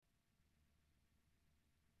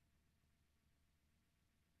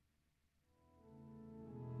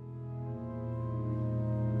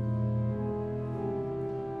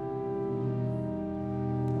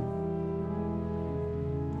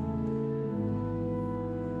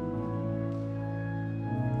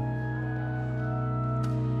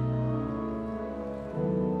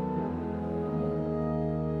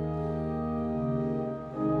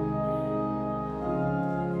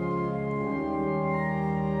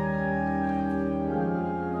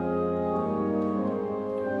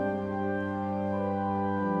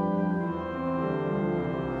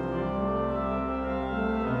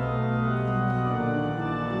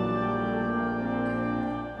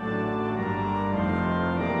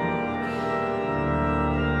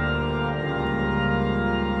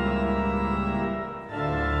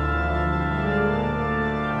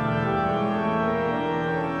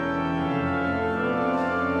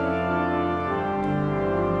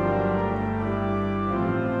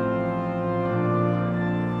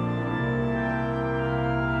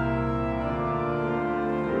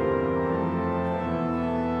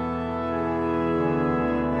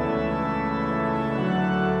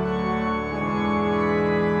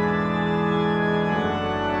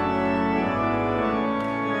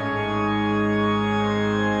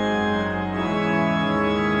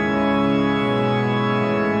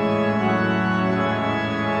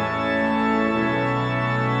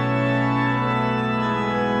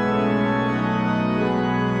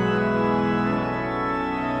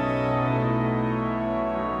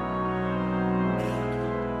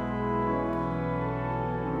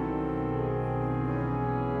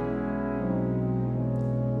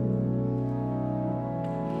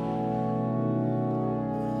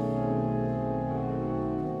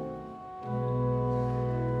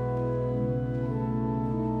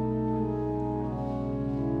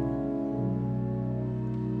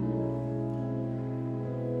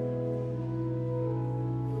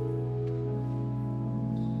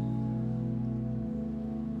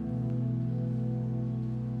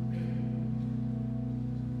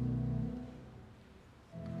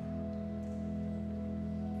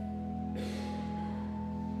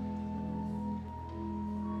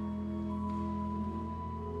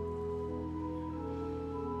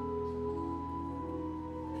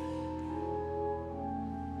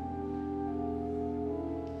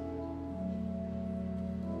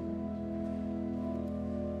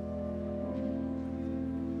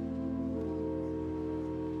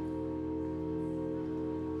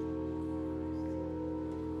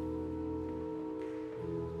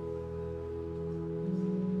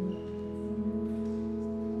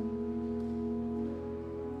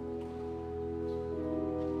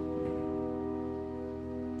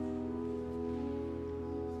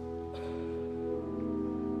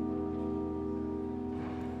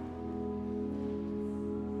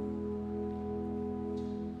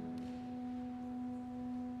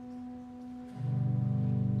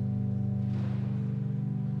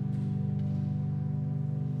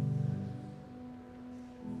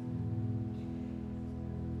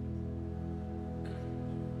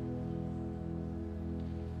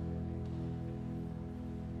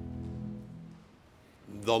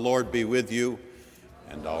The Lord be with you,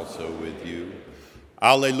 and also with you.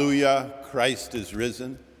 Alleluia, Christ is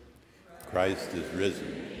risen. Christ is risen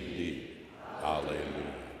indeed. Alleluia.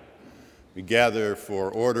 We gather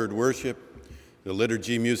for ordered worship. The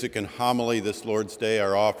liturgy, music, and homily this Lord's Day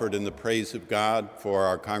are offered in the praise of God for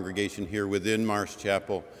our congregation here within Marsh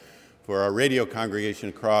Chapel, for our radio congregation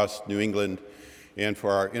across New England, and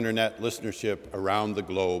for our internet listenership around the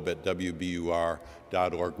globe at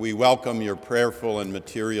wbur.org. We welcome your prayerful and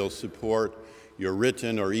material support, your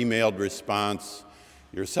written or emailed response,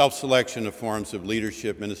 your self-selection of forms of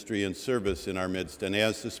leadership, ministry, and service in our midst, and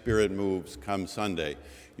as the Spirit moves, come Sunday,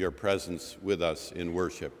 your presence with us in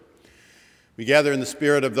worship. We gather in the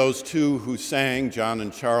spirit of those two who sang, John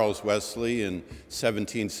and Charles Wesley, in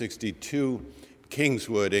 1762,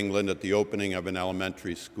 Kingswood, England, at the opening of an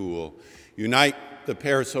elementary school. Unite the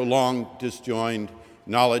pair so long disjoined,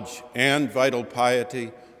 knowledge and vital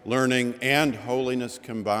piety, learning and holiness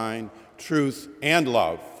combine, truth and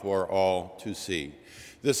love for all to see.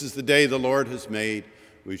 This is the day the Lord has made.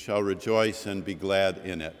 We shall rejoice and be glad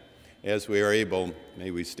in it. As we are able,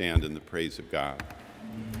 may we stand in the praise of God.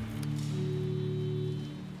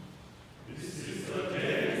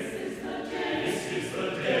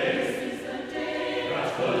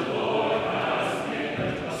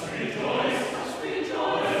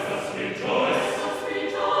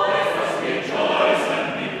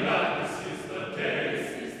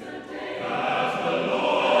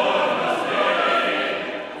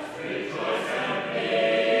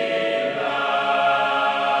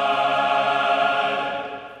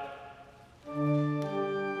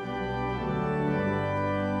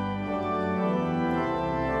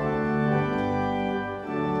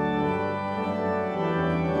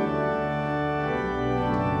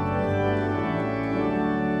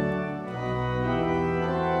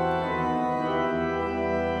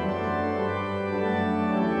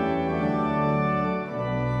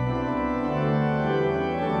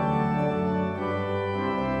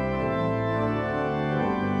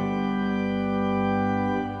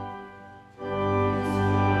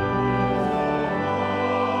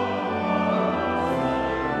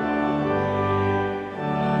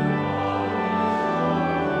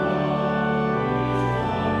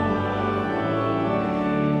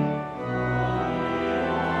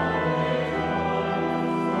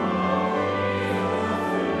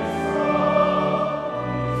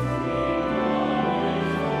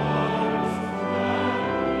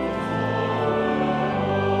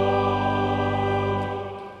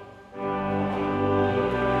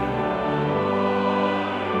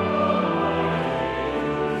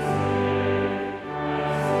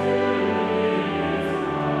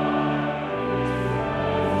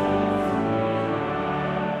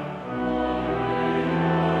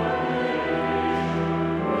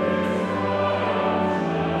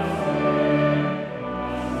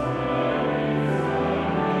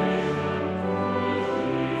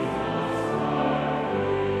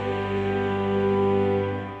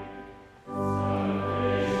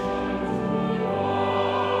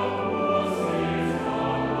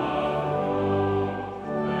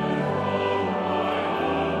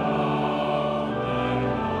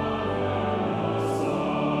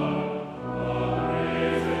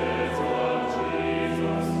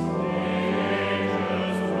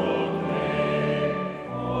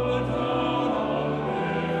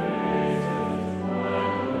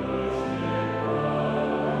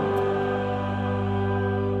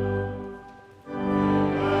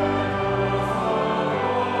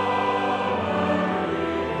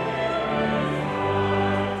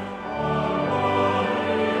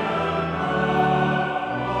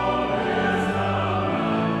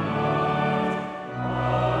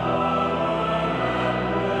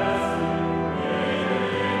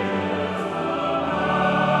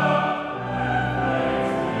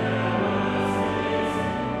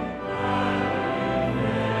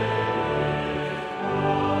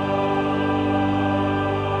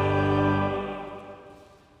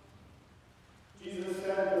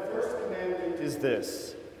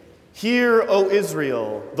 This. Hear, O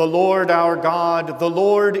Israel, the Lord our God, the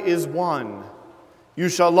Lord is one. You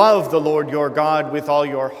shall love the Lord your God with all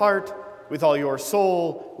your heart, with all your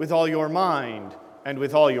soul, with all your mind, and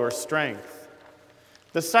with all your strength.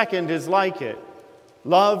 The second is like it.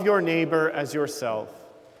 Love your neighbor as yourself.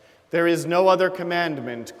 There is no other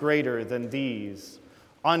commandment greater than these.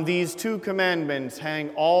 On these two commandments hang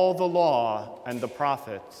all the law and the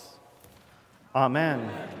prophets. Amen.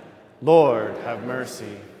 Lord, have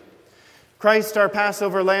mercy. Christ, our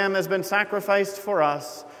Passover lamb, has been sacrificed for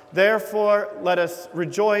us. Therefore, let us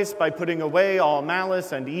rejoice by putting away all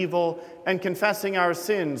malice and evil and confessing our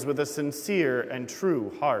sins with a sincere and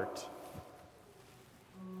true heart.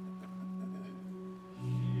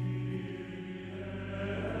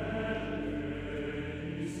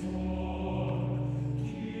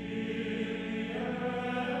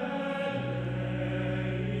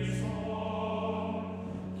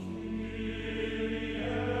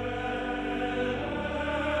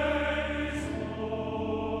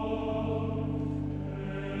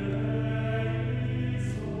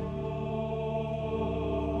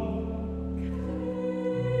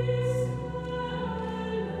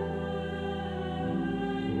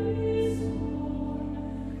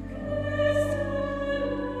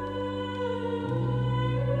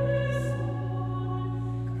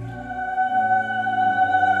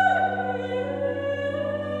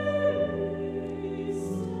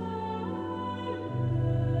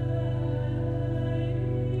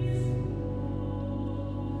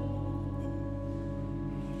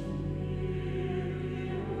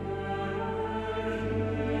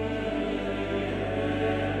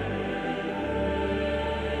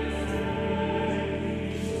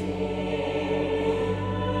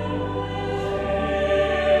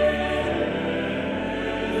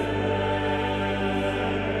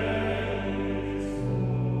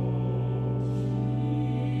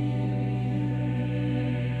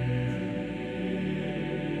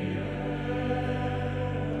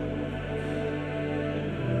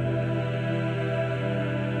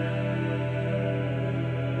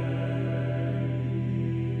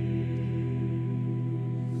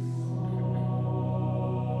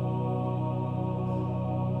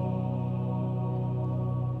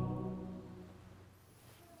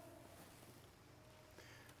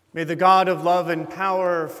 May the God of love and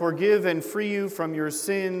power forgive and free you from your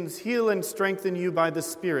sins, heal and strengthen you by the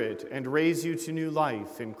Spirit, and raise you to new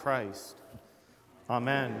life in Christ.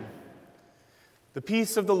 Amen. The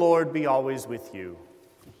peace of the Lord be always with you,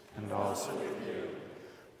 and also with you.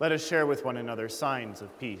 Let us share with one another signs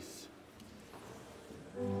of peace.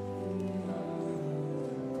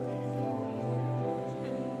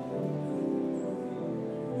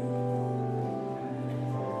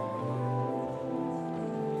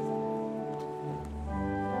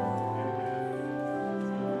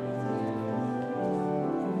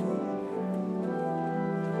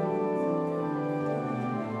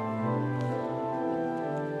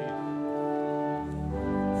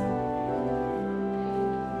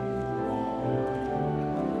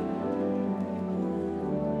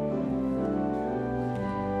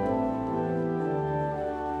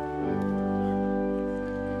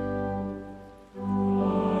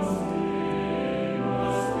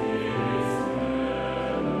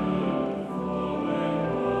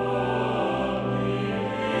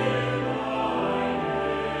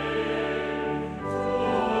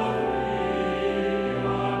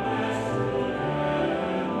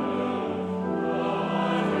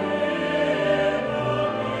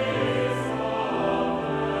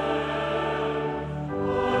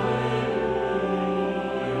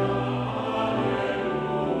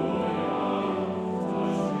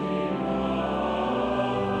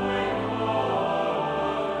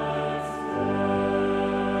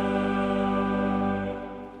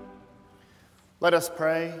 Let us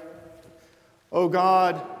pray. O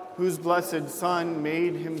God, whose blessed Son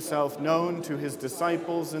made himself known to his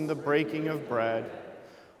disciples in the breaking of bread,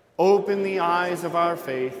 open the eyes of our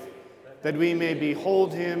faith, that we may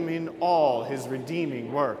behold him in all his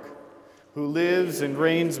redeeming work, who lives and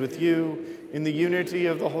reigns with you in the unity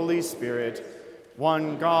of the Holy Spirit,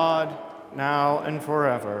 one God, now and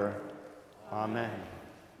forever. Amen.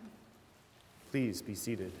 Please be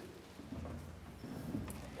seated.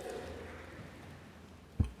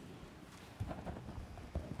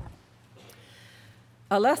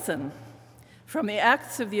 A lesson from the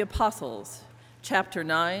Acts of the Apostles, chapter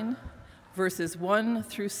 9, verses 1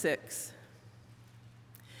 through 6.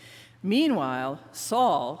 Meanwhile,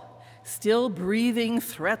 Saul, still breathing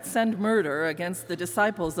threats and murder against the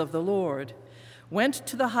disciples of the Lord, went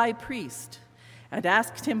to the high priest and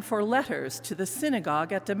asked him for letters to the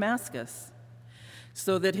synagogue at Damascus,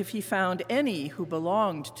 so that if he found any who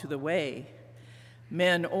belonged to the way,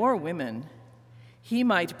 men or women, he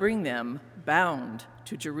might bring them bound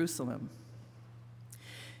to Jerusalem.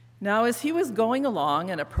 Now, as he was going along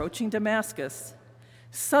and approaching Damascus,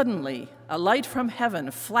 suddenly a light from heaven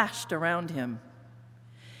flashed around him.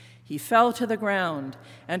 He fell to the ground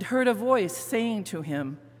and heard a voice saying to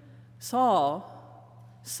him,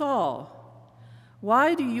 "Saul, Saul,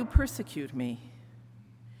 why do you persecute me?"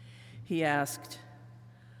 He asked,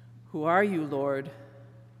 "Who are you, Lord?"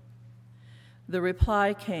 The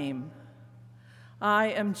reply came, "I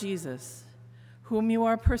am Jesus, whom you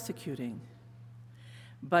are persecuting.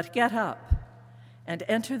 But get up and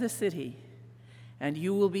enter the city, and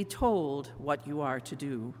you will be told what you are to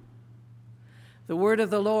do." The word of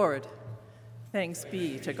the Lord. Thanks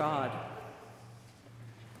be to God.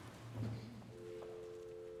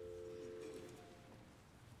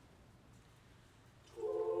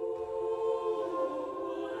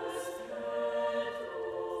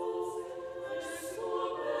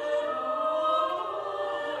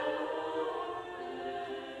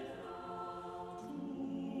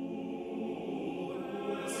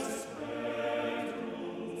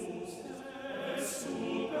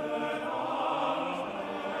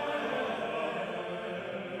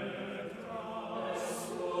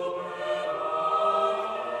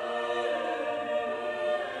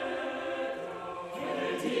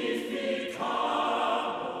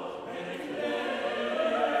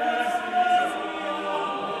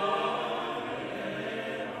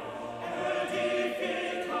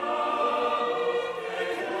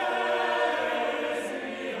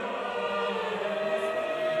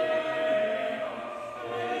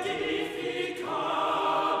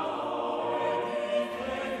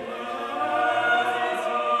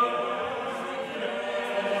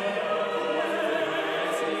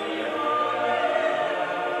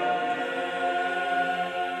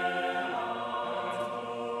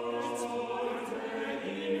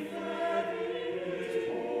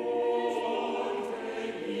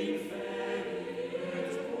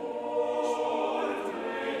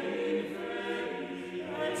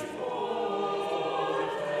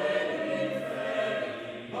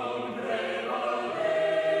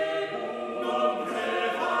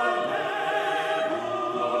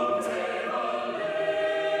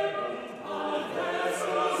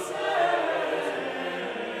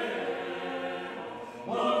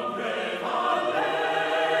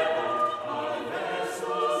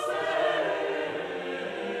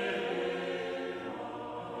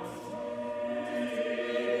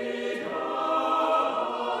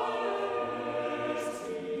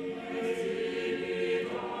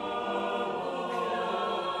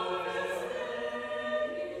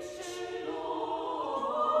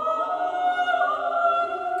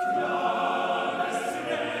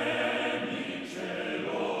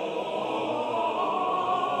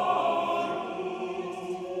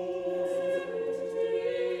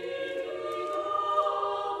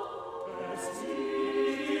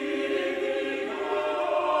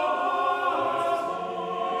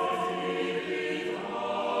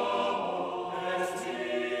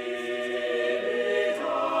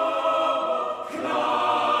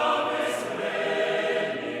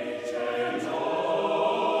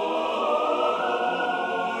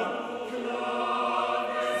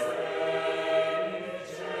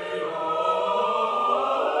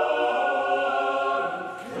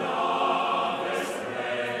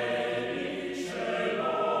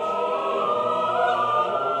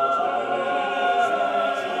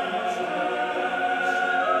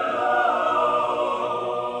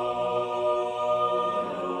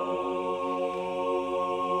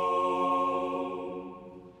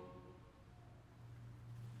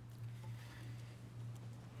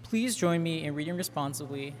 Please join me in reading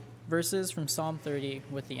responsibly verses from Psalm 30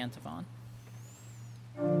 with the antiphon.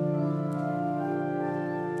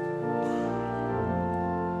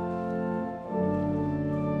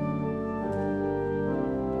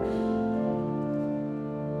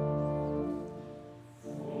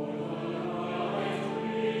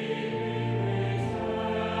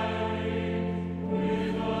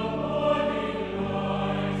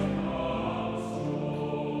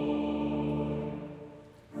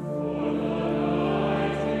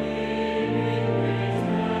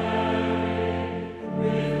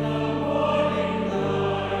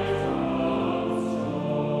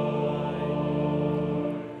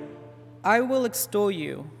 I will extol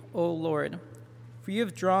you, O Lord, for you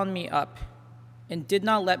have drawn me up and did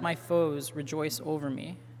not let my foes rejoice over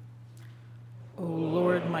me. O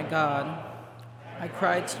Lord my God, I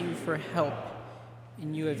cried to you for help,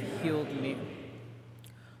 and you have healed me.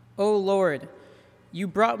 O Lord, you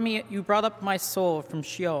brought up my soul from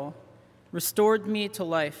Sheol, restored me to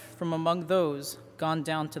life from among those gone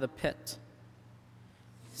down to the pit.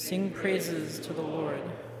 Sing praises to the Lord,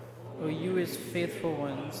 O you his faithful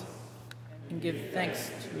ones, and give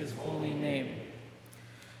thanks to his holy name.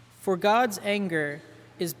 For God's anger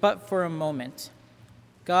is but for a moment.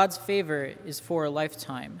 God's favor is for a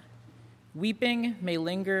lifetime. Weeping may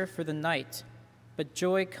linger for the night, but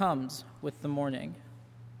joy comes with the morning.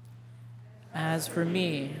 As for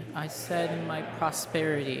me, I said in my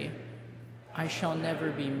prosperity, I shall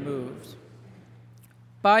never be moved.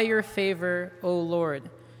 By your favor, O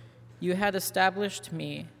Lord, you had established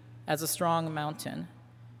me as a strong mountain.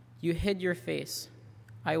 You hid your face.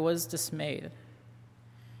 I was dismayed.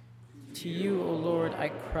 To you, O Lord, I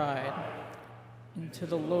cried, and to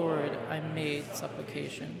the Lord I made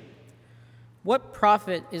supplication. What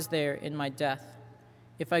profit is there in my death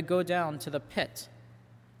if I go down to the pit?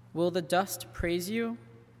 Will the dust praise you?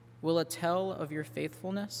 Will it tell of your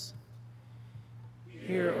faithfulness?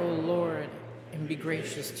 Hear, O Lord, and be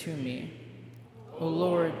gracious to me. O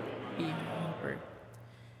Lord, be helper.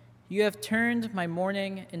 You have turned my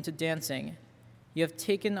mourning into dancing. You have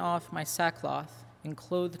taken off my sackcloth and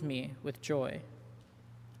clothed me with joy,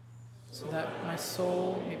 so that my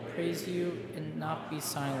soul may praise you and not be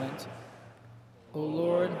silent. O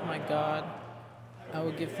Lord, my God, I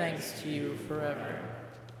will give thanks to you forever.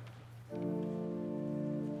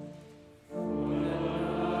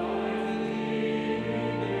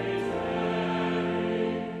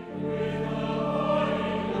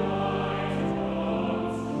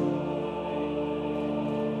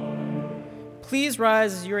 Please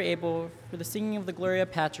rise as you are able for the singing of the Gloria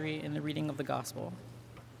Patri and the reading of the Gospel.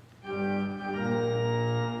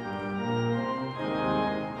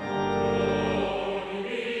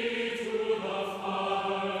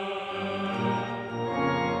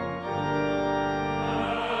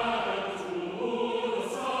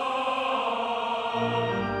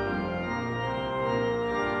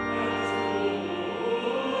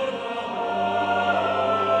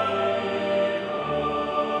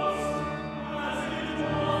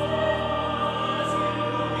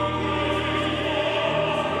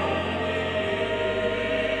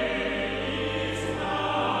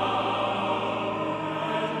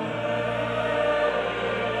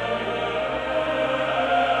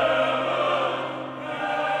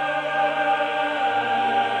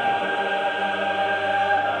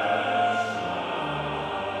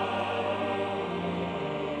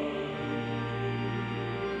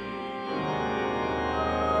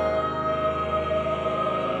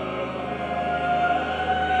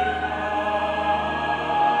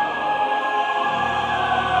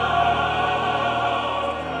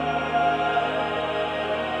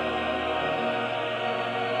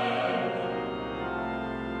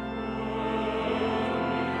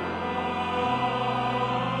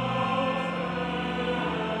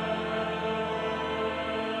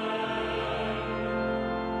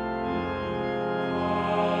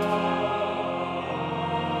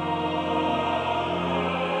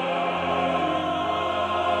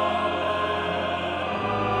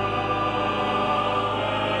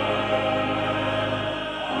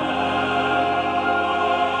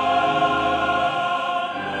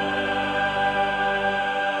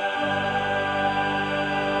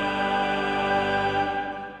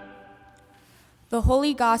 The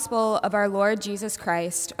Holy Gospel of our Lord Jesus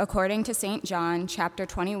Christ, according to St. John, chapter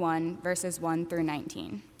 21, verses 1 through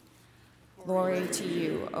 19. Glory to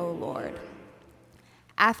you, O Lord.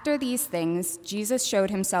 After these things, Jesus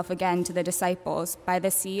showed himself again to the disciples by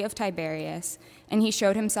the Sea of Tiberias, and he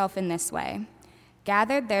showed himself in this way.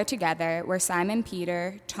 Gathered there together were Simon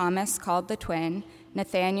Peter, Thomas called the twin,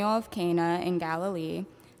 Nathanael of Cana in Galilee,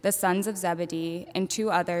 the sons of Zebedee, and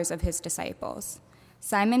two others of his disciples.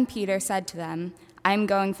 Simon Peter said to them, "I am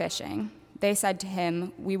going fishing." They said to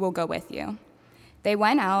him, "We will go with you." They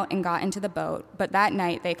went out and got into the boat, but that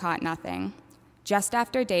night they caught nothing. Just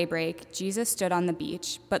after daybreak, Jesus stood on the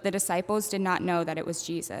beach, but the disciples did not know that it was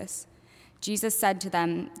Jesus. Jesus said to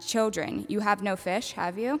them, "Children, you have no fish,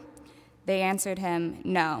 have you?" They answered him,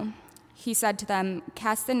 "No." He said to them,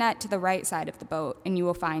 "Cast the net to the right side of the boat, and you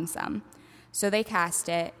will find some." So they cast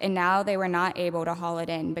it, and now they were not able to haul it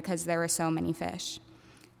in because there were so many fish.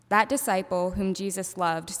 That disciple whom Jesus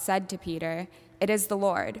loved said to Peter, "It is the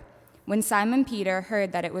Lord." When Simon Peter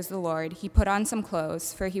heard that it was the Lord, he put on some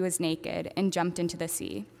clothes, for he was naked, and jumped into the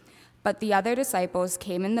sea. But the other disciples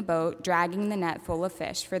came in the boat, dragging the net full of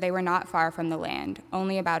fish, for they were not far from the land,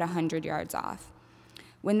 only about 100 yards off.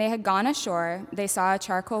 When they had gone ashore, they saw a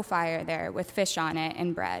charcoal fire there with fish on it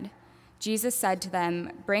and bread. Jesus said to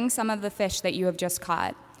them, "Bring some of the fish that you have just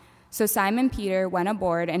caught." So Simon Peter went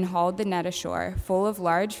aboard and hauled the net ashore, full of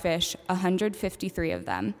large fish, 153 of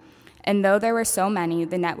them. And though there were so many,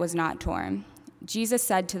 the net was not torn. Jesus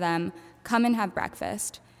said to them, "Come and have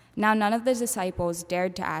breakfast." Now none of the disciples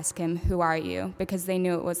dared to ask him, "Who are you?" because they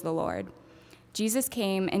knew it was the Lord. Jesus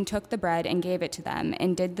came and took the bread and gave it to them,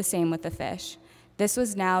 and did the same with the fish. This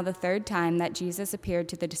was now the third time that Jesus appeared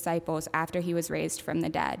to the disciples after he was raised from the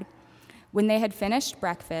dead. When they had finished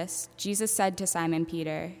breakfast, Jesus said to Simon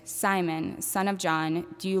Peter, "Simon, son of John,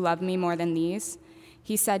 do you love me more than these?"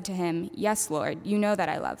 He said to him, "Yes, Lord, you know that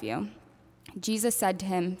I love you." Jesus said to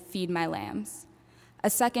him, "Feed my lambs." A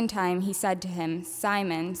second time he said to him,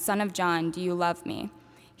 "Simon, son of John, do you love me?"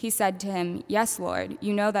 He said to him, "Yes, Lord,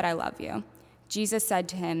 you know that I love you." Jesus said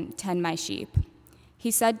to him, "Tend my sheep." He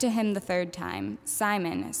said to him the third time,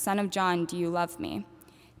 "Simon, son of John, do you love me?"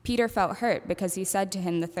 Peter felt hurt because he said to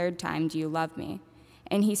him the third time, "Do you love me?"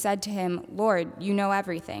 And he said to him, "Lord, you know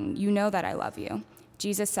everything. You know that I love you."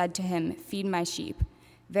 Jesus said to him, "Feed my sheep.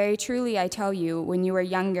 Very truly I tell you, when you were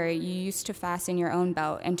younger, you used to fasten your own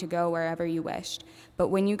belt and to go wherever you wished. But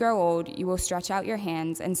when you grow old, you will stretch out your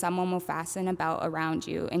hands, and someone will fasten a belt around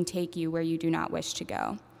you and take you where you do not wish to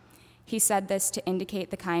go." He said this to indicate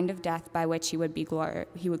the kind of death by which he would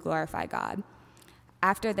glorify God.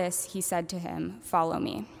 After this, he said to him, "Follow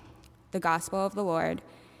me." The gospel of the Lord.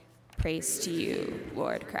 Praise to you,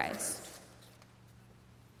 Lord Christ.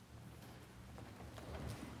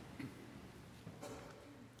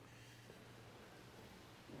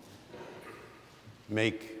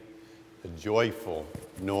 Make a joyful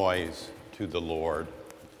noise to the Lord,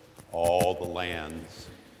 all the lands.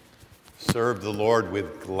 Serve the Lord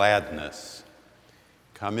with gladness.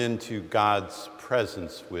 Come into God's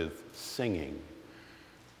presence with singing.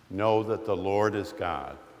 Know that the Lord is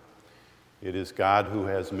God. It is God who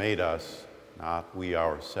has made us, not we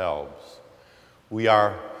ourselves. We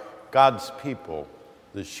are God's people,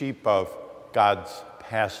 the sheep of God's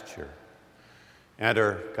pasture.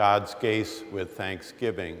 Enter God's gates with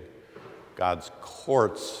thanksgiving, God's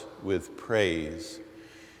courts with praise.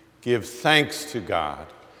 Give thanks to God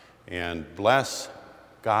and bless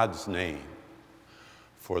God's name.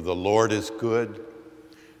 For the Lord is good,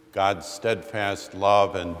 God's steadfast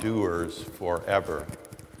love endures forever,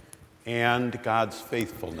 and God's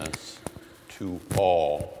faithfulness to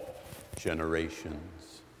all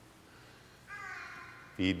generations.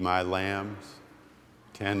 Feed my lambs,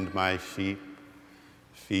 tend my sheep,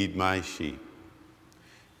 feed my sheep.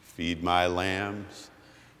 Feed my lambs,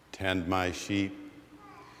 tend my sheep,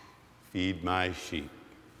 feed my sheep.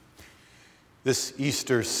 This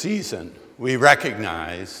Easter season, we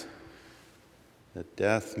recognize that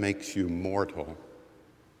death makes you mortal.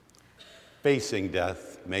 Facing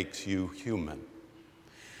death makes you human.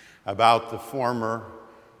 About the former,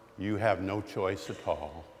 you have no choice at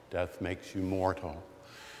all. Death makes you mortal.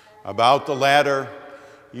 About the latter,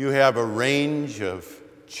 you have a range of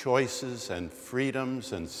choices and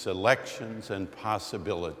freedoms and selections and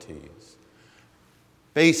possibilities.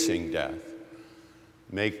 Facing death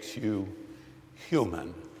makes you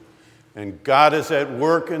human. And God is at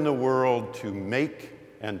work in the world to make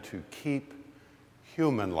and to keep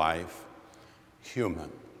human life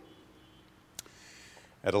human.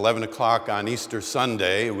 At 11 o'clock on Easter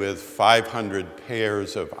Sunday, with 500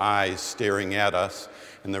 pairs of eyes staring at us,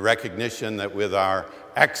 and the recognition that with our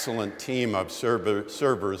excellent team of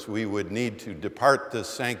servers, we would need to depart this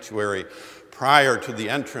sanctuary prior to the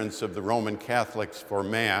entrance of the Roman Catholics for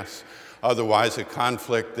Mass, otherwise a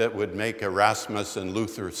conflict that would make Erasmus and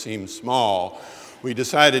Luther seem small, we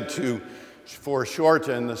decided to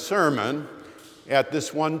foreshorten the sermon at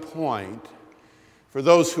this one point. For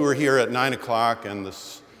those who are here at 9 o'clock and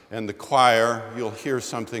the choir, you'll hear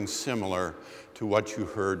something similar to what you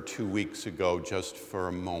heard 2 weeks ago, just for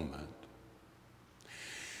a moment.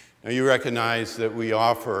 Now, you recognize that we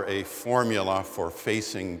offer a formula for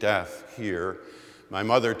facing death here. My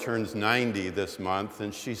mother turns 90 this month,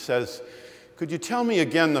 and she says, "Could you tell me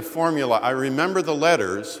again the formula? I remember the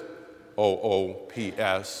letters,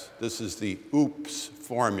 OOPS. This is the OOPS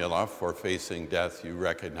formula for facing death, you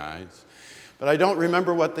recognize. But I don't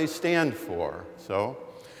remember what they stand for." So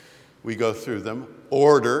we go through them.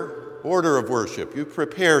 Order of worship. You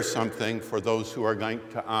prepare something for those who are going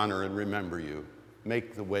to honor and remember you.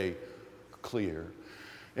 Make the way clear.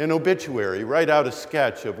 An obituary. Write out a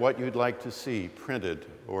sketch of what you'd like to see printed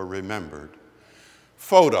or remembered.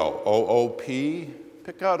 Photo, OOP.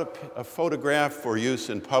 Pick out a photograph for use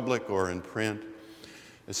in public or in print.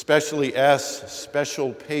 Especially S,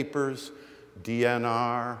 special papers,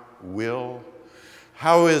 DNR, will.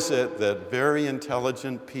 How is it that very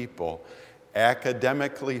intelligent people,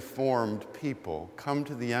 academically formed people, come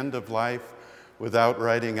to the end of life without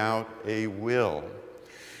writing out a will?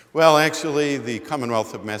 Well, actually, the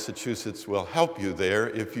Commonwealth of Massachusetts will help you there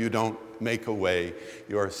if you don't make a way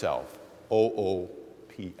yourself.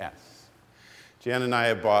 OOPS. Jan and I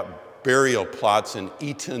have bought burial plots in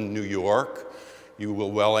Eaton, New York. You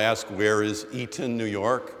will well ask, where is Eaton, New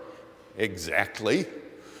York? Exactly.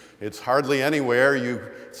 It's hardly anywhere.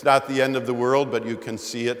 It's not the end of the world, but you can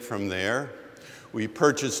see it from there. We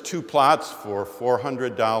purchased 2 plots for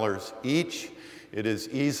 $400 each. It is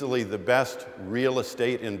easily the best real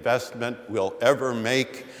estate investment we'll ever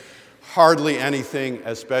make. hardly anything,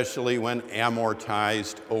 especially when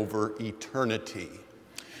amortized over eternity.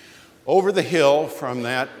 Over the hill from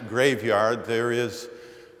that graveyard, there is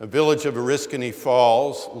a village of Oriskany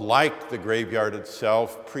Falls, like the graveyard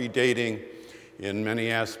itself, predating in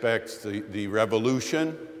many aspects the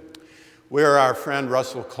Revolution, where our friend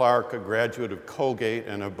Russell Clark, a graduate of Colgate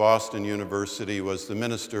and of Boston University, was the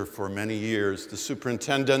minister for many years. The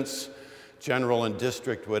superintendents, general and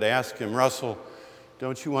district, would ask him, "Russell,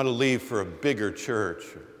 don't you want to leave for a bigger church,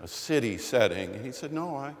 a city setting?" And he said,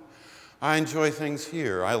 "No, I enjoy things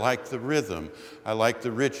here. I like the rhythm. I like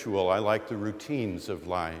the ritual. I like the routines of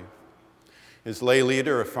life." His lay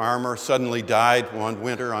leader, a farmer, suddenly died one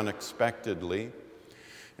winter unexpectedly.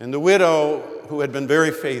 And the widow, who had been very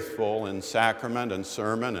faithful in sacrament and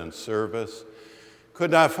sermon and service, could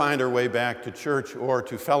not find her way back to church or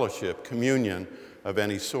to fellowship, communion of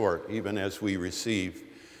any sort, even as we receive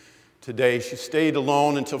today. She stayed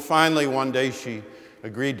alone until finally one day she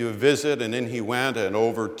agreed to a visit, and in he went, and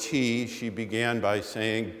over tea she began by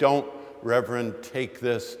saying, "Don't, Reverend, take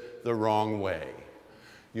this the wrong way.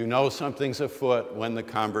 You know something's afoot when the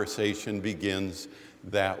conversation begins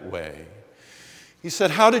that way." He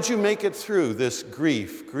said, "How did you make it through this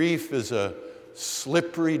grief? Grief is a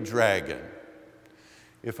slippery dragon.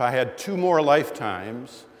 If I had 2 more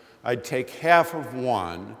lifetimes, I'd take half of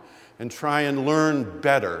one and try and learn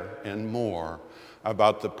better and more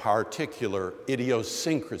about the particular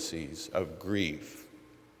idiosyncrasies of grief."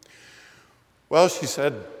 Well, she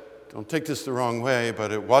said, "Don't take this the wrong way,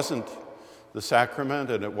 but it wasn't the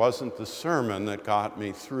sacrament and it wasn't the sermon that got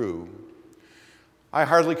me through. I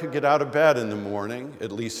hardly could get out of bed in the morning,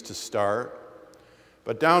 at least to start.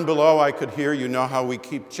 But down below I could hear, you know how we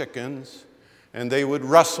keep chickens, and they would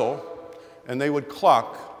rustle, and they would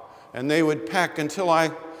cluck, and they would peck until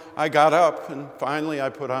I got up, and finally I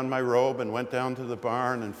put on my robe and went down to the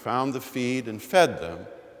barn and found the feed and fed them.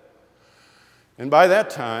 And by that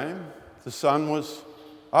time, the sun was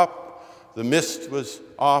up, the mist was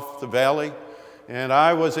off the valley, and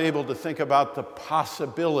I was able to think about the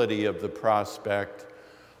possibility of the prospect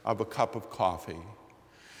of a cup of coffee.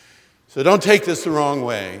 So don't take this the wrong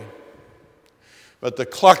way, but the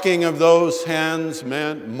clucking of those hens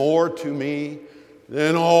meant more to me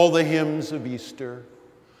than all the hymns of Easter.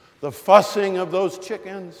 The fussing of those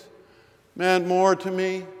chickens meant more to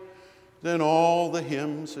me than all the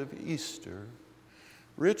hymns of Easter.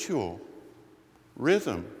 Ritual,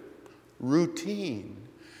 rhythm, routine,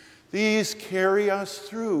 these carry us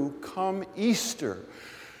through come Easter.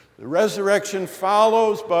 The resurrection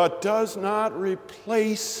follows but does not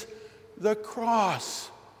replace the cross.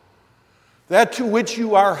 That to which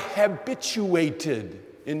you are habituated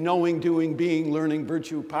in knowing, doing, being, learning,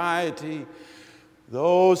 virtue, piety,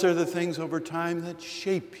 those are the things over time that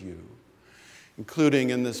shape you,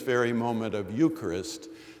 including in this very moment of Eucharist,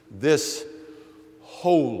 this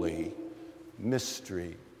holy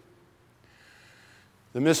mystery.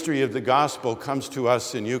 The mystery of the gospel comes to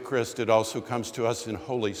us in Eucharist. It also comes to us in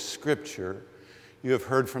Holy Scripture. You have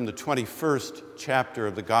heard from the 21st chapter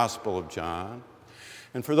of the Gospel of John.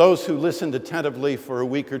 And for those who listened attentively for a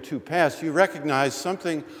week or two past, you recognize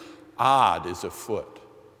something odd is afoot.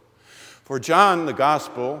 For John, the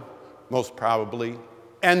Gospel, most probably,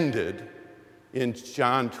 ended in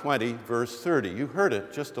John 20, verse 30. You heard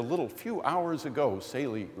it just a few hours ago.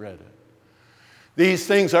 Saley read it. These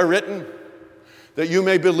things are written that you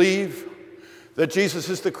may believe that Jesus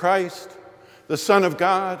is the Christ, the Son of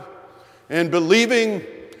God, and believing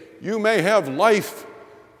you may have life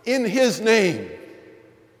in his name.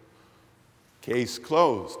 Case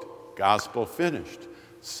closed. Gospel finished.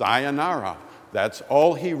 Sayonara. That's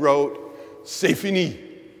all he wrote. C'est fini.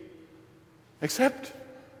 Except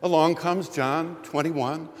along comes John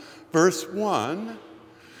 21, verse 1,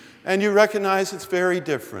 and you recognize it's very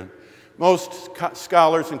different. Most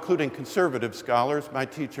scholars, including conservative scholars, my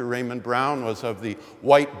teacher Raymond Brown was of the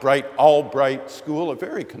white, bright, Albright school, a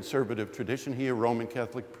very conservative tradition. He, a Roman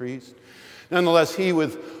Catholic priest. Nonetheless, he,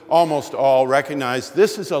 with almost all, recognized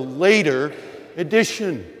this is a later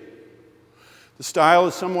edition. The style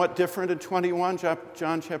is somewhat different in 21,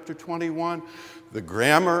 John chapter 21. The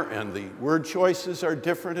grammar and the word choices are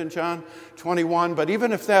different in John 21. But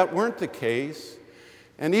even if that weren't the case,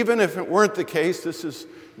 and even if it weren't the case, this is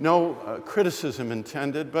no criticism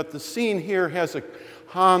intended, but the scene here has a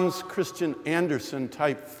Hans Christian Andersen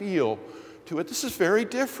type feel to it. This is very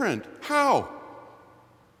different. How?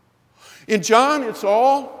 In John, it's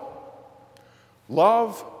all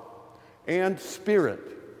love and spirit.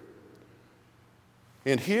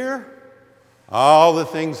 And here, all the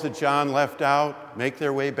things that John left out make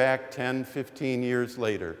their way back 10, 15 years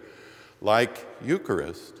later, like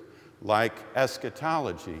Eucharist, like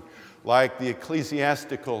eschatology, like the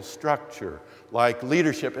ecclesiastical structure, like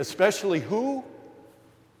leadership, especially who?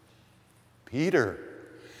 Peter.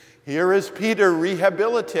 Here is Peter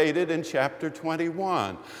rehabilitated in chapter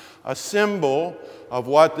 21, a symbol of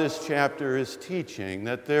what this chapter is teaching,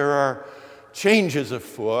 that there are changes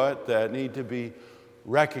afoot that need to be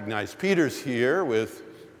recognized. Peter's here with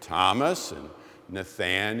Thomas and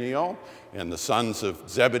Nathaniel and the sons of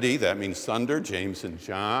Zebedee, that means thunder, James and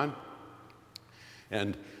John,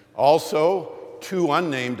 and also two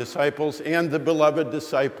unnamed disciples and the beloved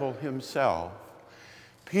disciple himself.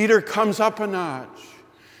 Peter comes up a notch.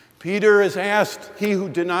 Peter is asked, he who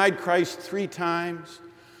denied Christ 3 times,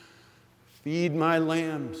 feed my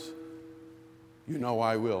lambs. You know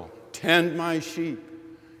I will. Tend my sheep.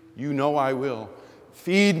 You know I will.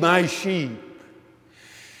 Feed my sheep.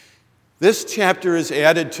 This chapter is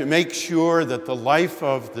added to make sure that the life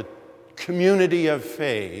of the community of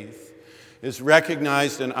faith is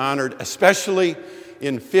recognized and honored, especially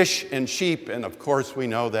in fish and sheep. And of course, we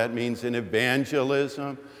know that means in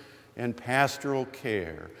evangelism and pastoral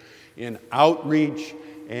care, in outreach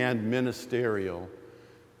and ministerial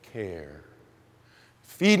care.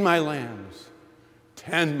 Feed my lambs,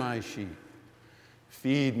 tend my sheep,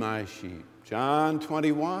 feed my sheep. John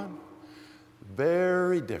 21,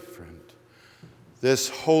 very different. This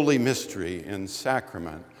holy mystery in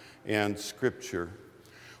sacrament and scripture.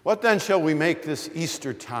 What then shall we make this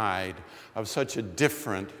Eastertide of such a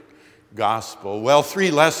different gospel? Well,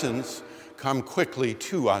 3 lessons come quickly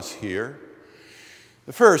to us here.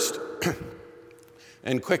 The first,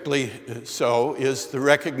 and quickly so, is the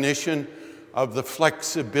recognition of the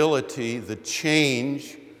flexibility, the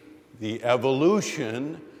change, the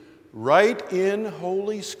evolution right in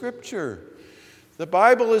Holy Scripture. The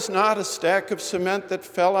Bible is not a stack of cement that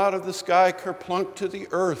fell out of the sky kerplunk to the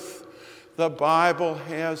earth. The Bible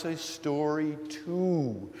has a story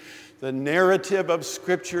too. The narrative of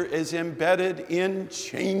Scripture is embedded in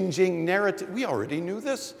changing narrative. We already knew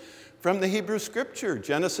this from the Hebrew Scripture.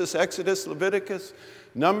 Genesis, Exodus, Leviticus,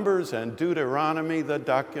 Numbers, and Deuteronomy, the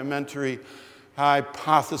documentary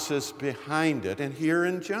hypothesis behind it. And here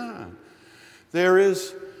in John, there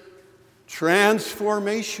is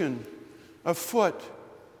transformation afoot.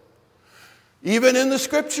 Even in the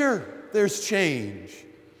Scripture, there's change.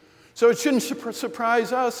 So it shouldn't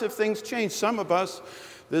surprise us if things change. Some of us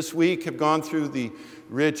this week have gone through the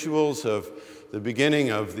rituals of the beginning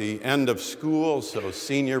of the end of school, so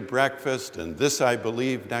senior breakfast, and this, I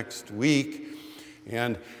believe, next week,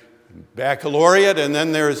 and baccalaureate, and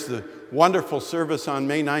then there's the wonderful service on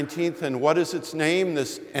May 19th, and what is its name,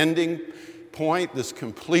 this ending point, this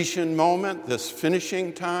completion moment, this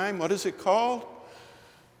finishing time? What is it called?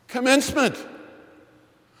 Commencement.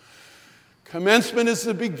 Commencement is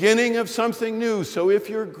the beginning of something new. So if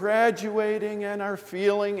you're graduating and are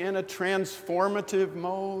feeling in a transformative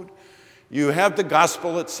mode, you have the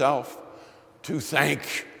gospel itself to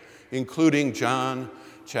thank, including John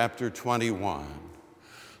chapter 21.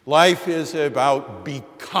 Life is about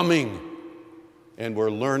becoming, and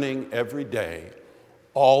we're learning every day,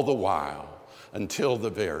 all the while, until the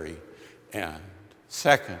very end.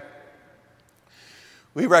 Second,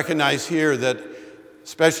 we recognize here that,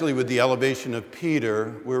 especially with the elevation of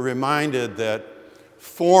Peter, we're reminded that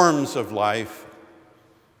forms of life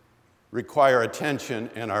require attention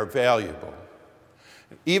and are valuable,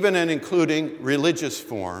 even and including religious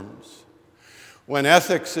forms. When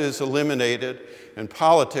ethics is eliminated and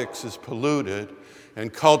politics is polluted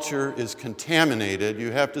and culture is contaminated,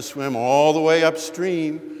 you have to swim all the way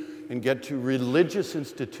upstream and get to religious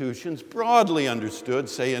institutions, broadly understood,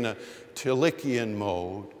 say in a Tillichian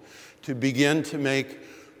mode, to begin to make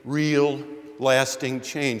real, lasting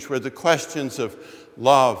change, where the questions of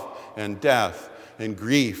love and death and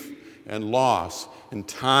grief and loss and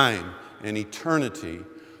time and eternity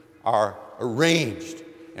are arranged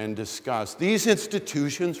and discussed. These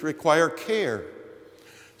institutions require care.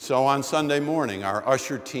 So on Sunday morning, our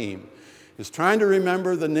usher team is trying to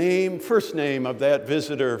remember the first name of that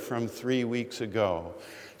visitor from 3 weeks ago.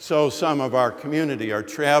 So some of our community are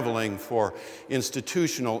traveling for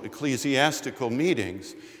institutional ecclesiastical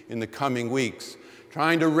meetings in the coming weeks,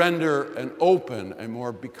 trying to render an open and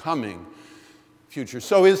more becoming future.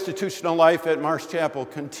 So institutional life at Marsh Chapel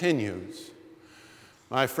continues.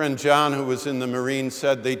 My friend John, who was in the Marines,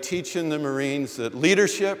 said they teach in the Marines that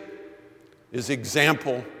leadership is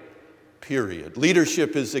example, period.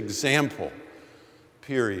 Leadership is example,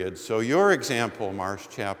 period. So your example, Marsh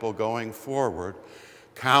Chapel, going forward,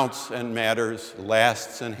 counts and matters,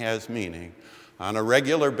 lasts and has meaning. On a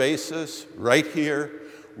regular basis, right here,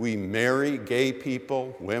 we marry gay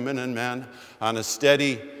people, women and men, on a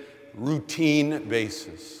steady routine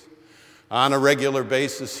basis. On a regular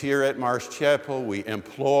basis here at Marsh Chapel, we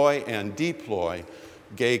employ and deploy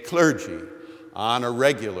gay clergy on a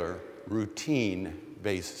regular, routine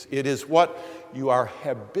basis. It is what you are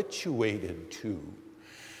habituated to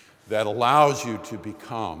that allows you to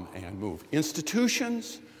become and move.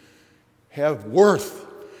 Institutions have worth.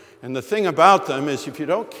 And the thing about them is if you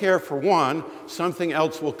don't care for one, something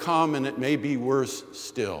else will come and it may be worse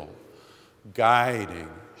still. Guiding,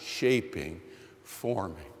 shaping,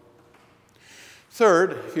 forming.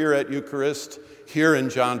 Third, here at Eucharist, here in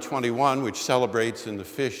John 21, which celebrates in the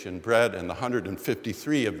fish and bread and the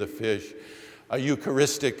 153 of the fish, a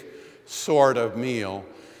Eucharistic sort of meal,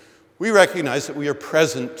 we recognize that we are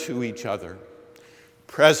present to each other.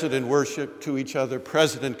 Present in worship to each other,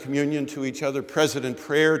 present in communion to each other, present in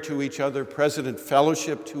prayer to each other, present in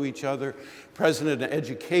fellowship to each other, present in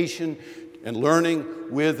education and learning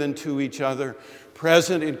with and to each other,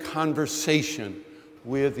 present in conversation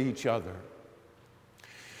with each other.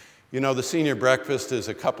 You know, the senior breakfast is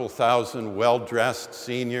a couple thousand well-dressed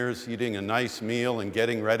seniors eating a nice meal and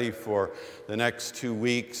getting ready for the next 2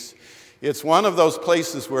 weeks. It's one of those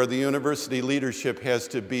places where the university leadership has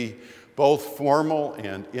to be both formal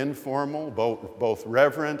and informal, both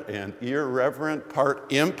reverent and irreverent, part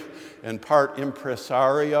imp and part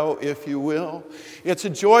impresario, if you will. It's a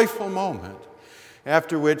joyful moment,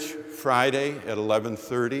 after which Friday at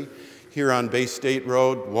 11:30, here on Bay State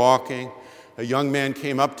Road, walking, a young man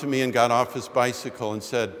came up to me and got off his bicycle and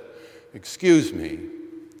said, "Excuse me."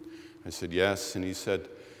 I said, "Yes." And he said,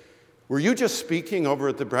 "Were you just speaking over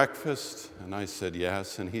at the breakfast?" And I said,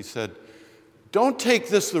 "Yes." And he said, "Don't take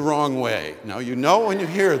this the wrong way." Now, you know when you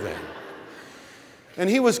hear that. And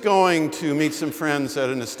he was going to meet some friends at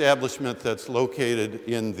an establishment that's located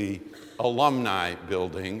in the alumni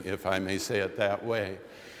building, if I may say it that way.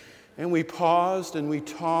 And we paused and we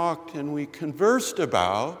talked and we conversed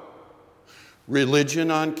about religion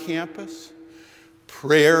on campus,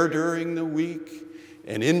 prayer during the week,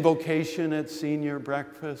 an invocation at senior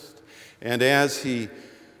breakfast. And as he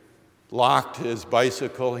locked his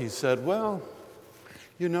bicycle, he said, "Well,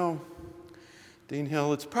 you know, Dean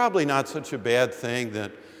Hill, it's probably not such a bad thing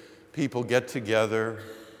that people get together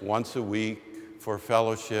once a week for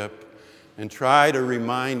fellowship and try to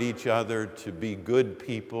remind each other to be good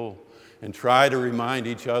people and try to remind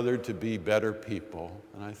each other to be better people."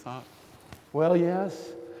 And I thought, well, yes,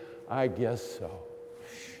 I guess so.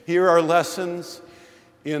 Here are lessons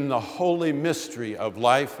in the holy mystery of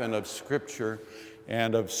life and of Scripture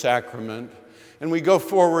and of sacrament. And we go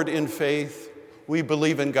forward in faith. We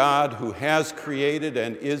believe in God who has created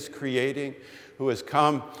and is creating, who has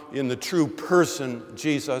come in the true person,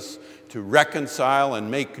 Jesus, to reconcile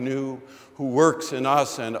and make new, who works in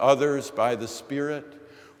us and others by the Spirit.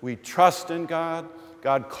 We trust in God.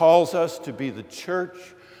 God calls us to be the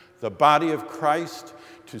church, the body of Christ,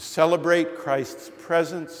 to celebrate Christ's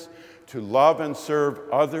presence, to love and serve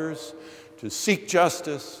others, to seek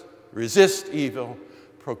justice, resist evil,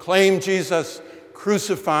 proclaim Jesus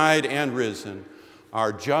crucified and risen,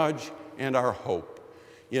 our judge and our hope.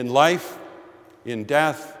 In life, in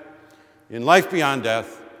death, in life beyond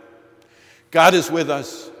death, God is with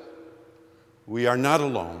us. We are not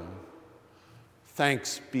alone.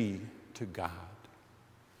 Thanks be to God.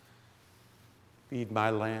 Feed my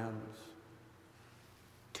lambs,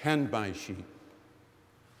 tend my sheep,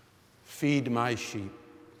 feed my sheep.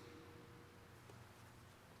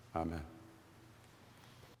 Amen.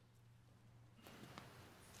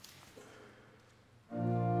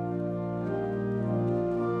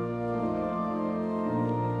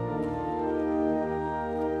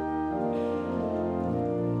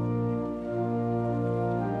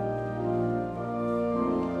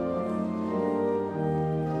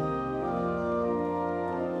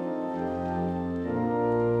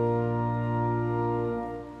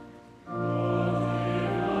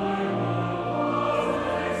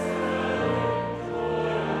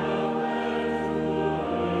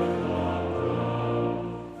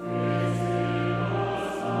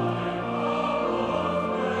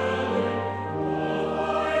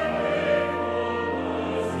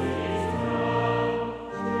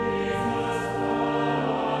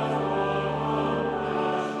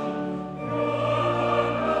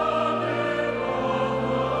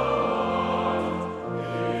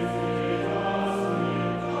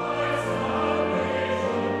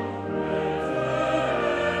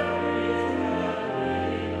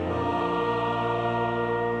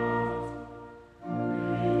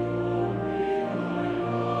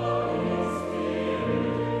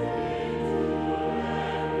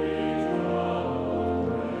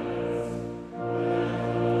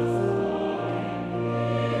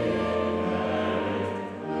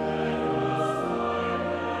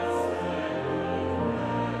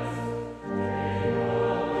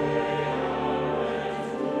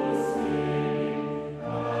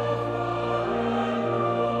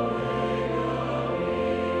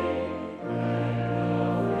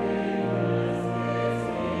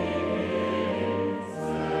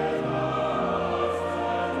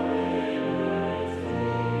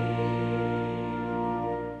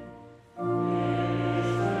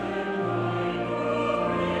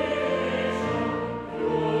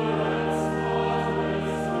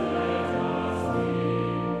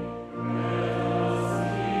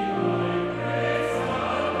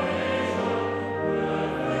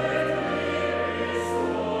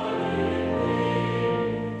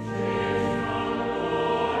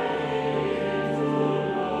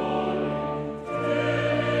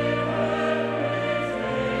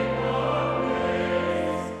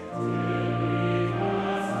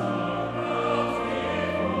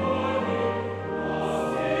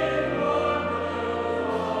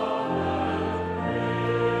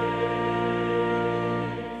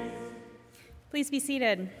 Please be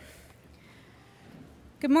seated.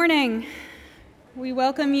 Good morning. We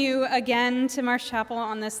welcome you again to Marsh Chapel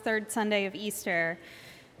on this third Sunday of Easter.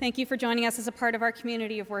 Thank you for joining us as a part of our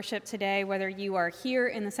community of worship today, whether you are here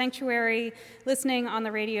in the sanctuary, listening on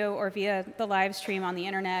the radio, or via the live stream on the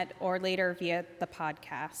internet, or later via the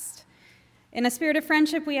podcast. In a spirit of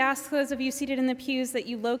friendship, we ask those of you seated in the pews that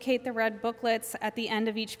you locate the red booklets at the end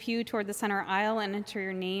of each pew toward the center aisle and enter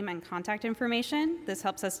your name and contact information. This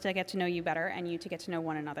helps us to get to know you better and you to get to know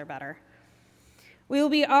one another better. We will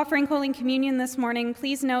be offering Holy Communion this morning.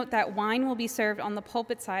 Please note that wine will be served on the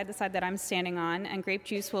pulpit side, the side that I'm standing on, and grape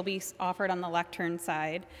juice will be offered on the lectern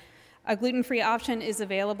side. A gluten-free option is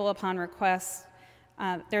available upon request.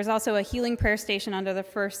 There's also a healing prayer station under the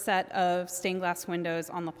first set of stained glass windows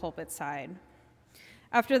on the pulpit side.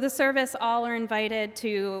 After the service, all are invited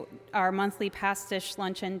to our monthly pastiche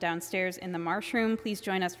luncheon downstairs in the Marsh Room. Please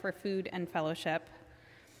join us for food and fellowship.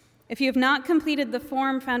 If you have not completed the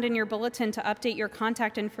form found in your bulletin to update your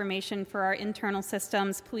contact information for our internal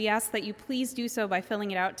systems, we ask that you please do so by filling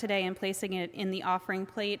it out today and placing it in the offering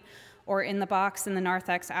plate or in the box in the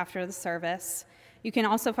narthex after the service. You can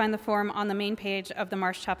also find the form on the main page of the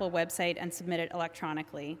Marsh Chapel website and submit it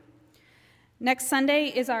electronically. Next Sunday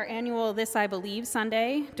is our annual This I Believe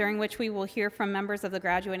Sunday, during which we will hear from members of the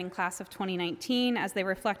graduating class of 2019 as they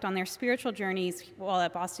reflect on their spiritual journeys while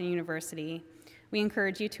at Boston University. We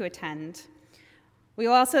encourage you to attend. We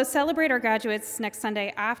will also celebrate our graduates next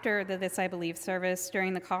Sunday after the This I Believe service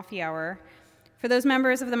during the coffee hour. For those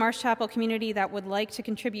members of the Marsh Chapel community that would like to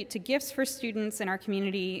contribute to gifts for students in our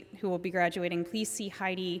community who will be graduating, please see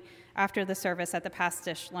Heidi after the service at the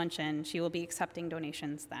pastiche luncheon. She will be accepting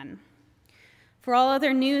donations then. For all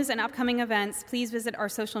other news and upcoming events, please visit our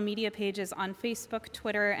social media pages on Facebook,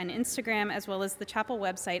 Twitter, and Instagram, as well as the chapel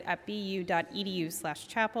website at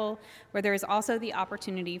bu.edu/chapel, where there is also the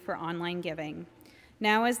opportunity for online giving.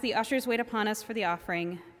 Now, as the ushers wait upon us for the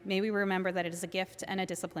offering, may we remember that it is a gift and a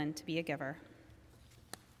discipline to be a giver.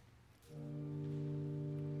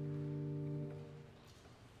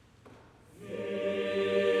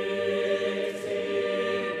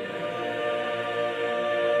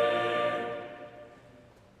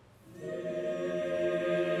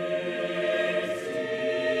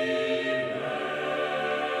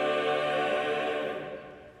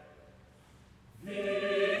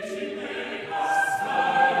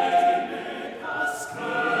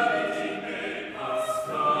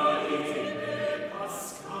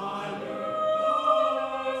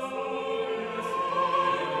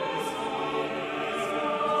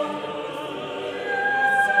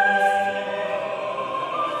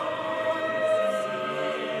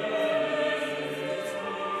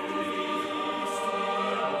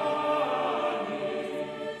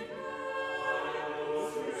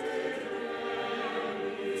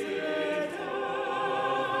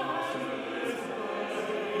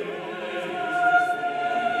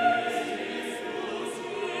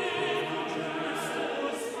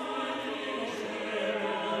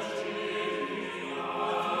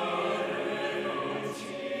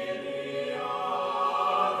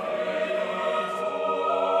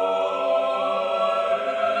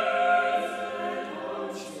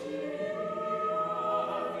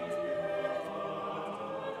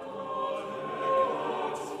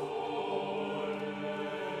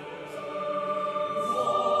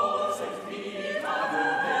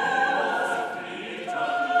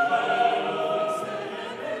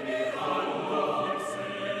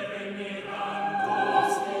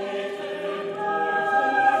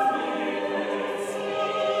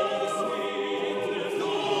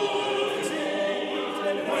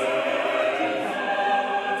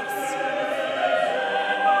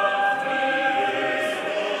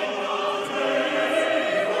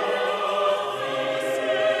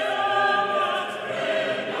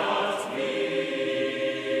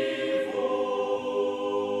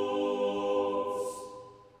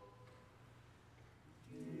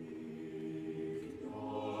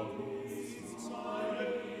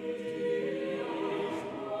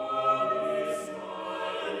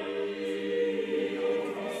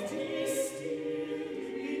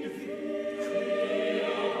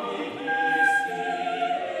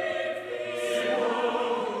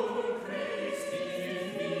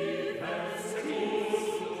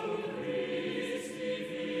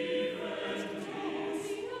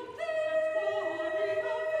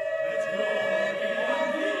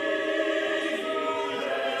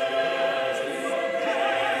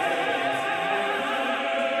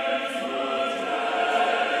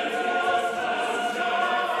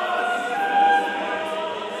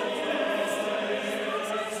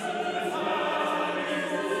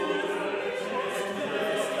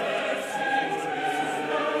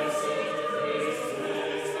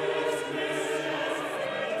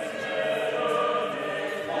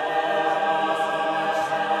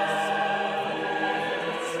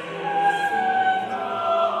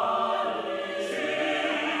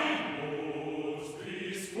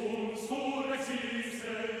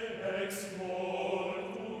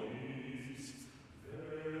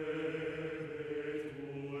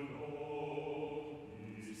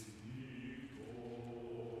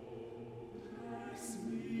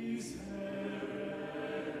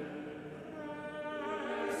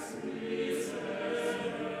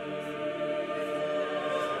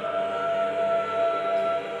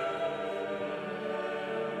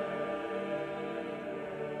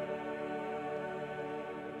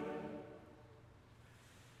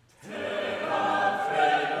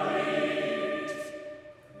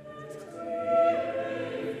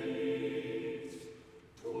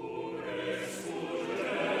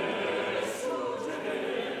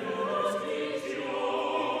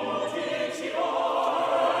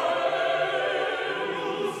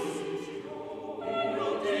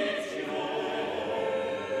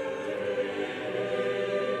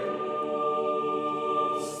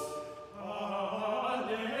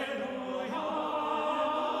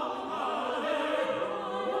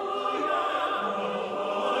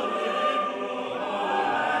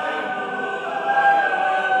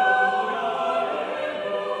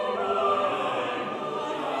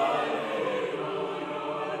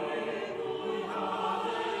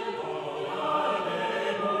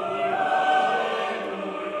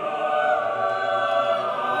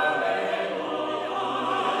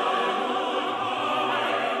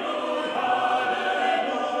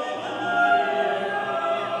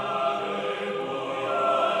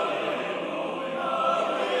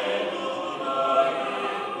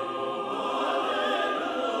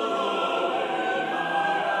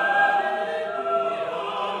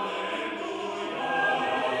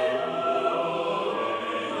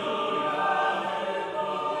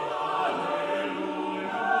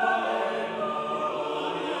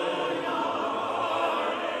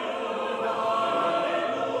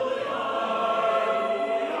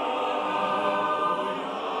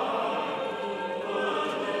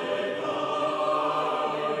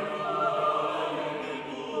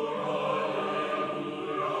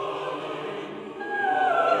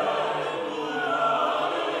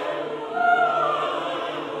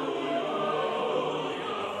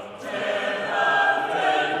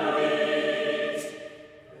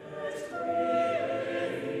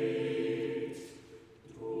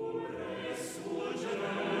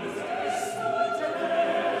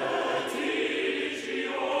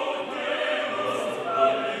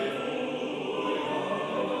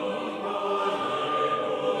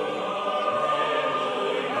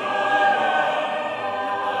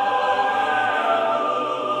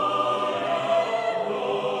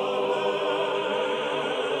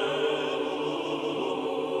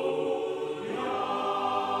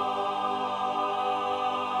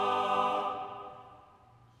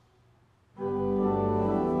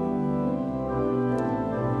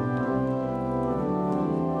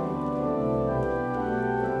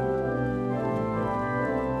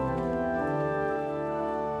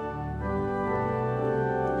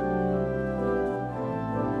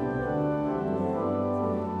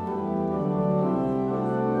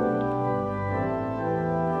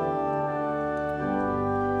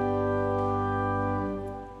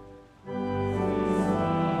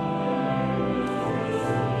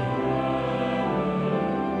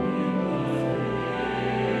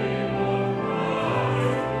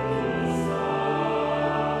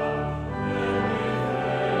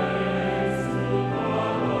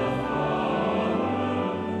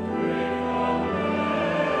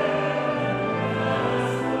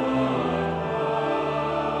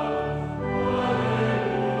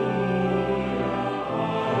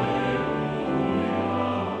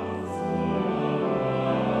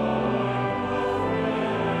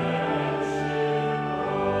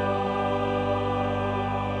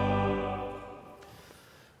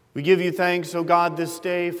 We give you thanks, O God, this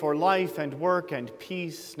day for life and work and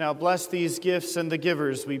peace. Now bless these gifts and the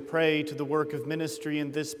givers, we pray, to the work of ministry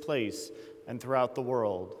in this place and throughout the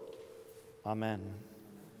world. Amen.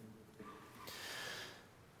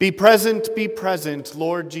 Be present,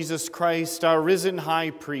 Lord Jesus Christ, our risen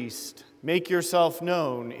high priest. Make yourself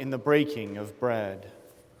known in the breaking of bread.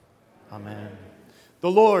 Amen.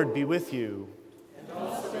 The Lord be with you. And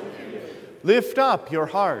also with you. Lift up your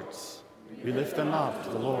hearts. We lift them up to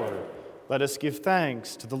the Lord. Let us give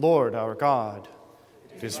thanks to the Lord our God.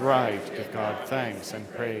 It is right to give God thanks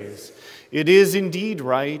and praise. It is indeed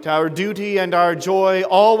right, our duty and our joy,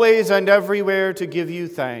 always and everywhere to give you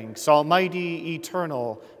thanks, Almighty,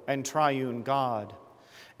 eternal, and triune God.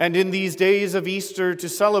 And in these days of Easter to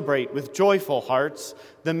celebrate with joyful hearts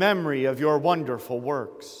the memory of your wonderful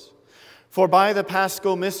works. For by the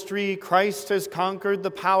Paschal mystery, Christ has conquered the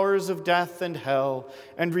powers of death and hell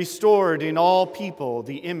and restored in all people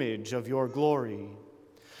the image of your glory.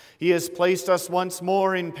 He has placed us once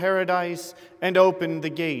more in paradise and opened the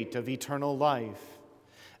gate of eternal life.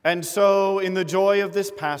 And so, in the joy of this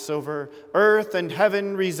Passover, earth and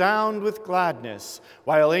heaven resound with gladness,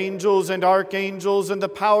 while angels and archangels and the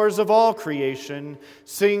powers of all creation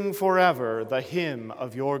sing forever the hymn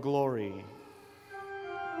of your glory.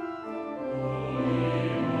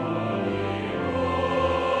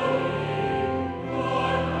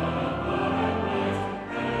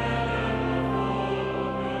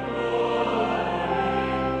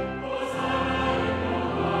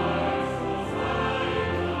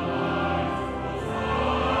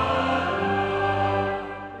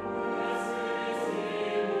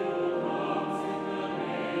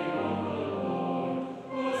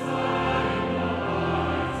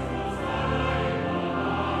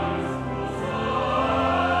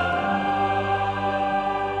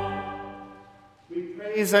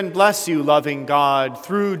 Praise and bless you, loving God,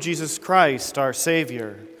 through Jesus Christ, our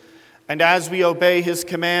Savior. And as we obey his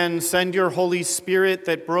command, send your Holy Spirit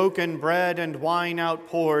that broken bread and wine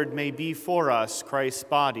outpoured may be for us Christ's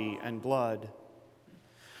body and blood.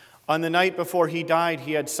 On the night before he died,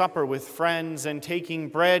 he had supper with friends, and taking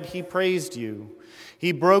bread, he praised you.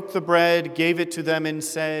 He broke the bread, gave it to them, and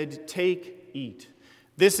said, "Take, eat.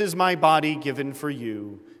 This is my body given for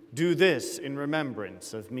you. Do this in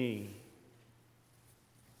remembrance of me."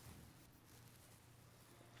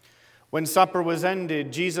 When supper was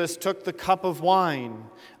ended, Jesus took the cup of wine.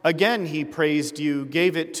 Again he praised you,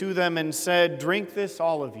 gave it to them, and said, "Drink this,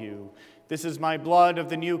 all of you. This is my blood of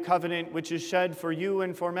the new covenant, which is shed for you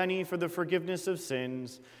and for many for the forgiveness of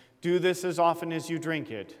sins. Do this as often as you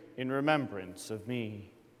drink it, in remembrance of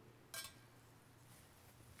me."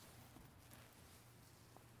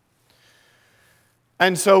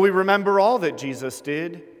 And so we remember all that Jesus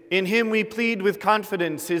did. In him we plead with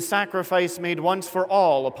confidence his sacrifice made once for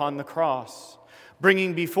all upon the cross.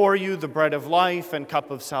 Bringing before you the bread of life and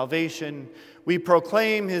cup of salvation, we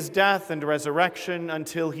proclaim his death and resurrection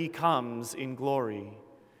until he comes in glory.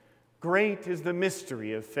 Great is the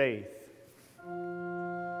mystery of faith.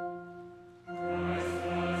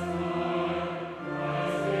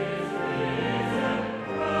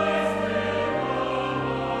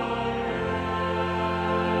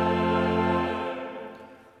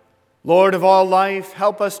 Lord of all life,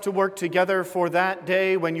 help us to work together for that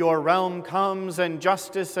day when your realm comes and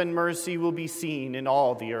justice and mercy will be seen in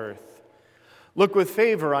all the earth. Look with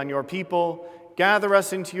favor on your people, gather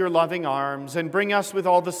us into your loving arms, and bring us with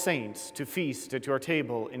all the saints to feast at your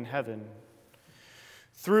table in heaven.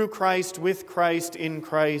 Through Christ, with Christ,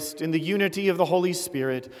 in the unity of the Holy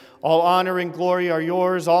Spirit, all honor and glory are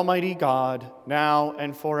yours, Almighty God, now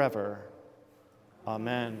and forever.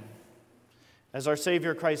 Amen. As our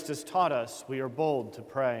Savior Christ has taught us, we are bold to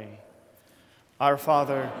pray. Our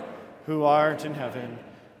Father, who art in heaven,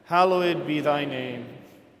 hallowed be thy name.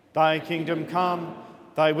 Thy kingdom come,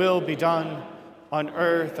 thy will be done, on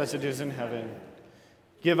earth as it is in heaven.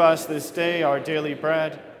 Give us this day our daily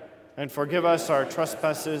bread, and forgive us our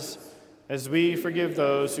trespasses, as we forgive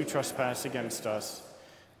those who trespass against us.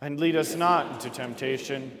 And lead us not into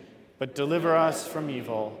temptation, but deliver us from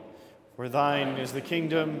evil. For thine is the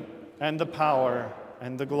kingdom, and the power,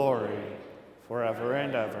 and the glory, forever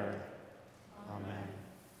and ever. Amen.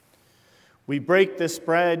 We break this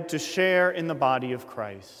bread to share in the body of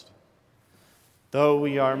Christ. Though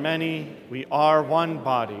we are many, we are one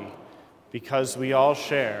body, because we all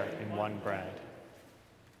share in one bread.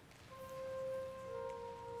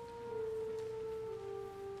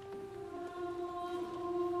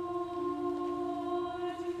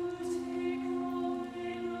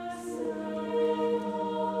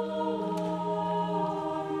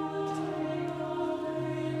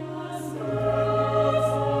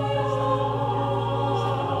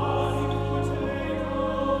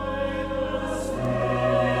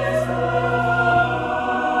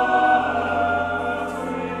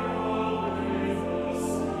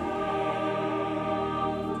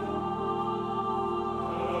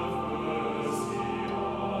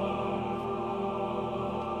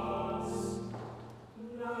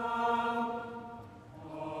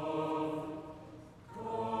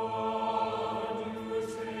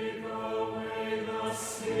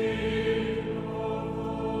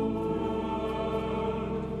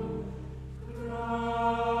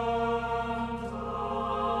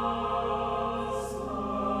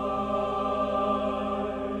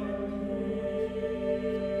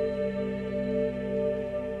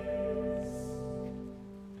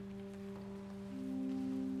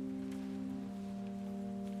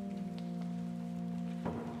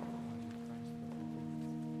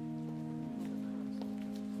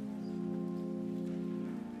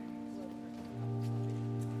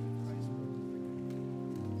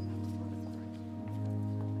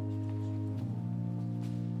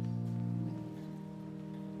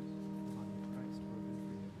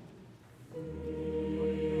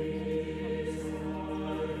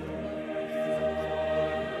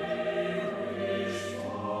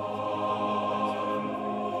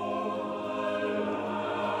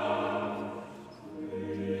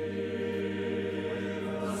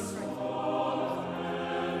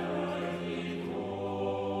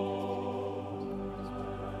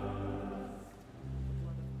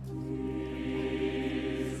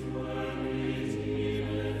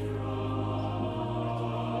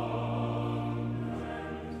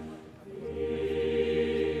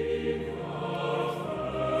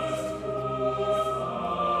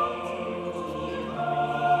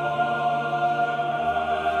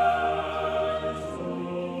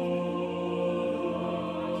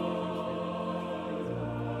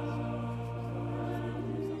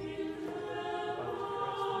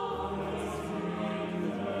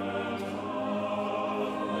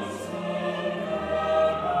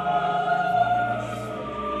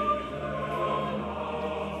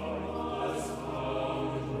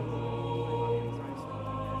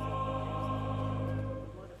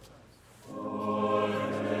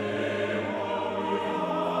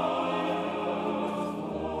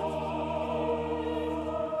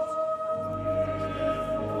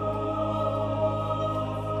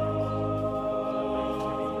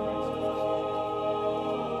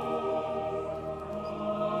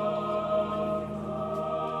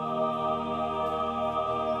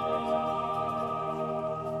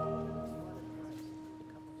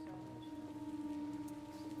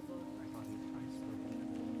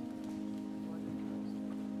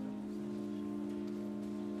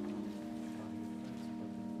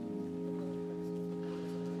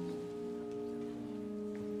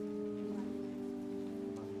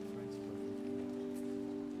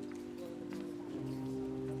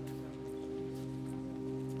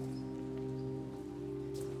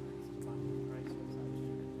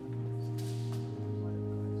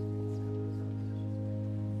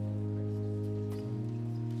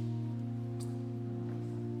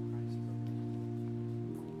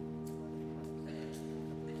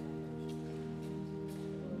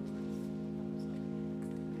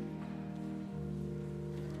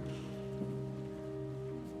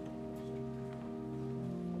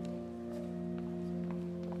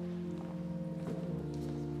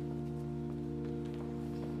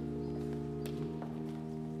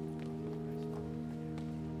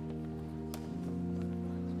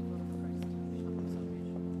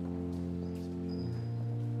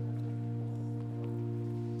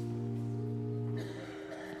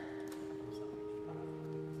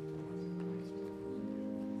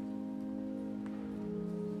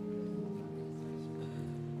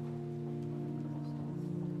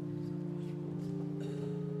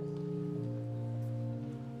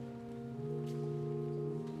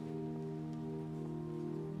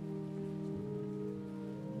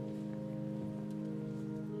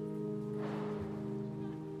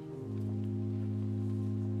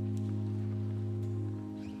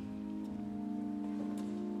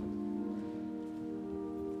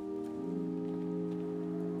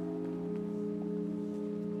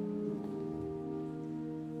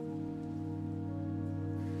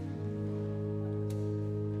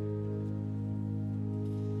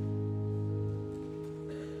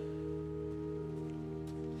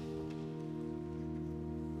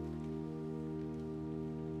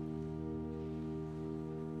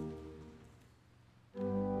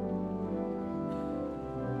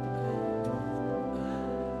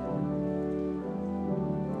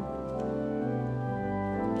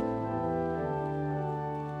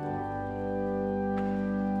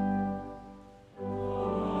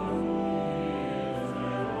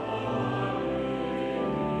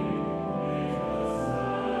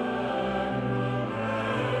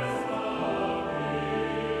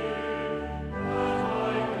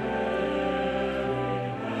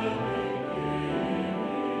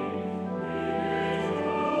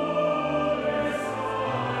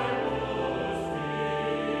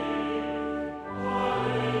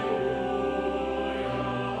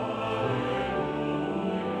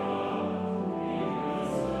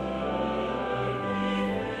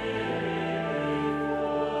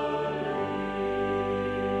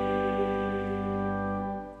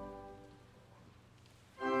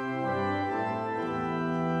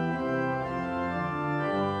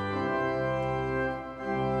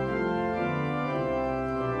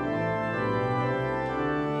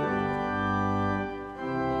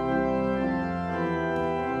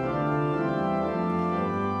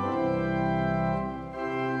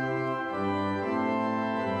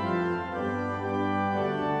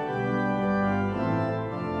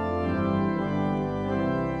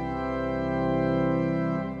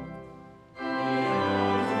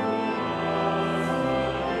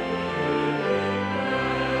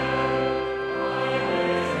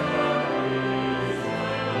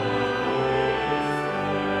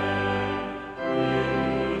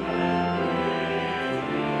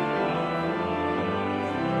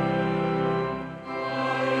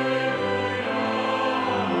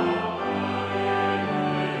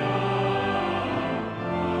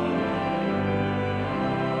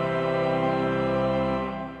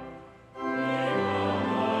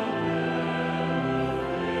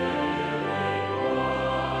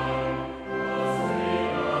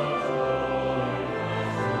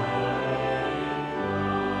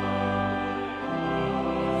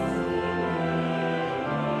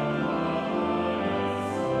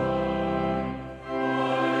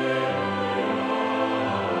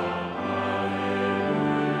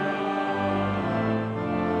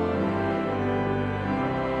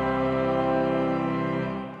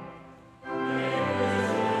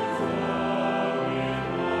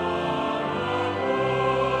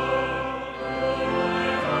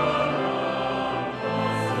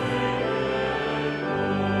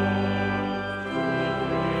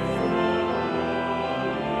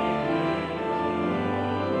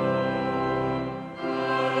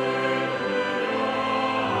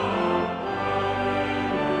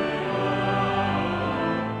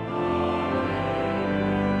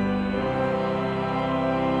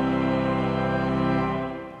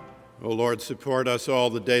 O Lord, support us all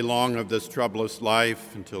the day long of this troublous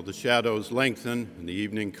life until the shadows lengthen and the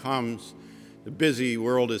evening comes. The busy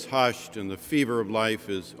world is hushed and the fever of life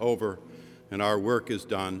is over and our work is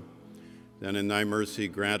done. Then in thy mercy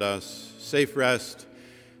grant us safe rest,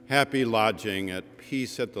 happy lodging at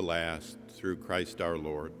peace at the last, through Christ our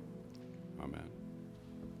Lord. Amen.